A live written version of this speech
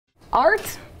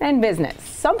Art and business.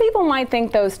 Some people might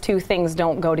think those two things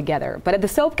don't go together, but at the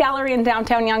Soap Gallery in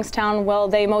downtown Youngstown, well,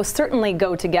 they most certainly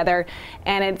go together,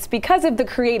 and it's because of the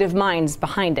creative minds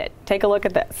behind it. Take a look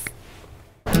at this.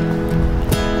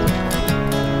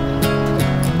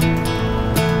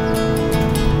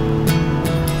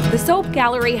 The Soap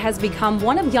Gallery has become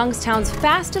one of Youngstown's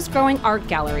fastest growing art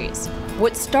galleries.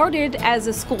 What started as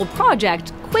a school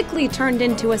project quickly turned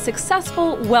into a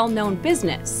successful, well-known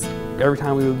business. Every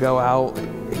time we would go out,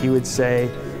 he would say,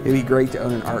 it'd be great to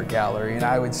own an art gallery. And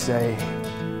I would say,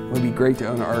 it would be great to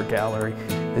own an art gallery.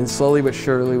 And slowly but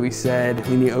surely we said,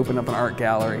 we need to open up an art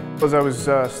gallery. As I was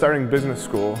starting business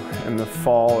school in the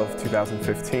fall of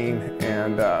 2015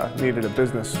 and needed a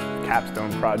business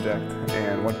capstone project,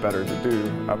 and what better to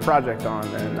do a project on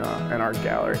than an art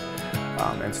gallery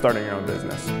and starting your own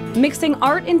business. Mixing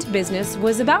art into business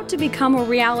was about to become a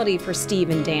reality for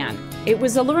Steve and Dan. It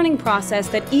was a learning process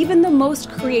that even the most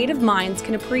creative minds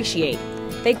can appreciate.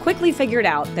 They quickly figured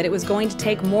out that it was going to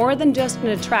take more than just an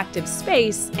attractive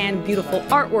space and beautiful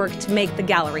artwork to make the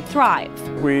gallery thrive.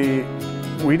 We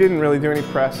didn't really do any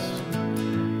press.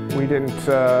 We didn't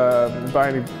buy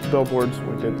any billboards.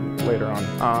 We did later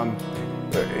on.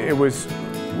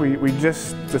 We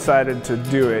just decided to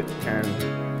do it, and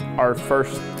our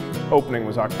first opening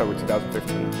was October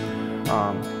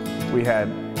 2015. We had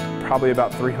probably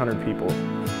about 300 people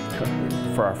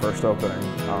for our first opening.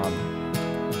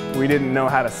 We didn't know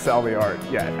how to sell the art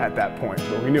yet at that point,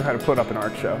 but we knew how to put up an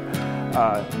art show.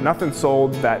 Nothing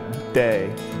sold that day,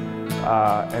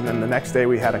 and then the next day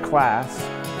we had a class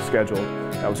scheduled.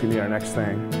 That was going to be our next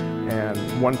thing, and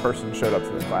one person showed up to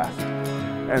the class.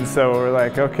 And so we're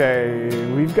like, okay,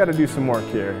 we've got to do some work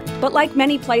here. But like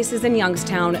many places in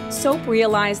Youngstown, Soap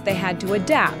realized they had to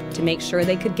adapt to make sure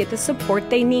they could get the support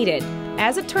they needed.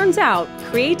 As it turns out,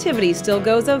 creativity still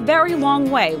goes a very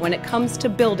long way when it comes to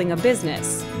building a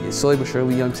business. Slowly but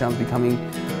surely, Youngstown's becoming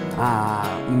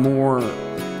more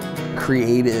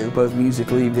creative, both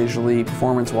musically, visually,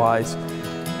 performance-wise,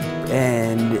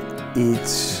 and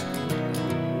it's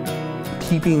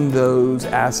keeping those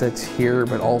assets here,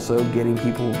 but also getting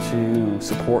people to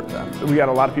support them. We got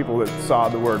a lot of people that saw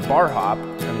the word bar hop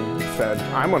and said,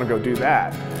 I'm going to go do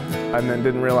that, and then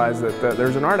didn't realize that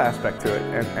there's an art aspect to it,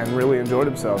 and really enjoyed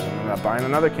themselves, and ended up buying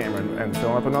another camera and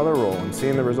filling up another roll and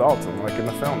seeing the results, and like in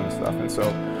the film and stuff. And so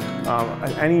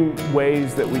any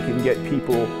ways that we can get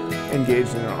people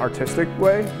engaged in an artistic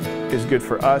way is good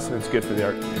for us, and it's good for the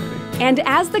art community. And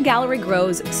as the gallery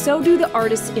grows, so do the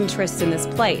artists' interests in this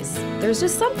place. There's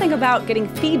just something about getting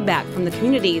feedback from the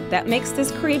community that makes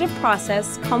this creative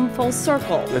process come full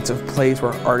circle. It's a place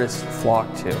where artists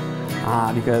flock to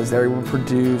because they're able to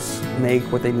produce, make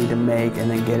what they need to make, and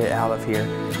then get it out of here.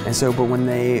 And so, but when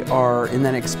they are in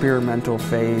that experimental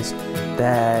phase,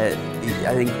 that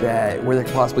I think that where there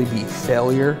could possibly be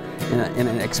failure in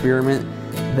an experiment,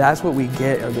 that's what we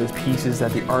get are those pieces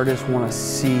that the artists want to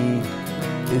see.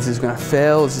 Is this going to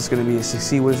fail? Is this going to be a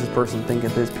succeed? What does this person think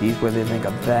of this piece? What do they think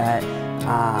of that?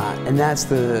 And that's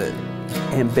the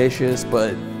ambitious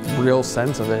but real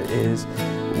sense of it, is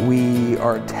we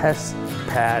are a test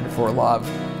pad for a lot of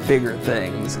bigger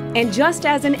things. And just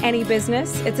as in any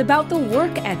business, it's about the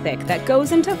work ethic that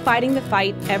goes into fighting the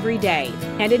fight every day.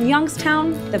 And in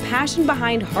Youngstown, the passion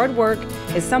behind hard work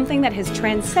is something that has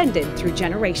transcended through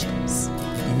generations.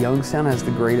 Youngstown has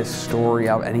the greatest story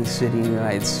out of any city in the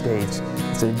United States.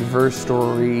 It's a diverse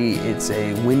story, it's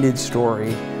a winded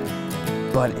story,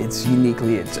 but it's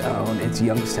uniquely its own. It's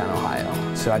Youngstown,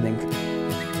 Ohio. So I think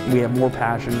we have more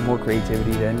passion, more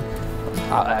creativity than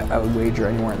I would wager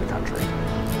anywhere in the country.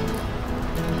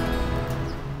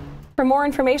 For more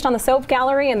information on the Soap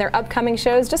Gallery and their upcoming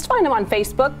shows, just find them on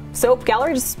Facebook. Soap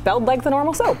Gallery, just spelled like the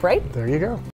normal soap, right? There you go.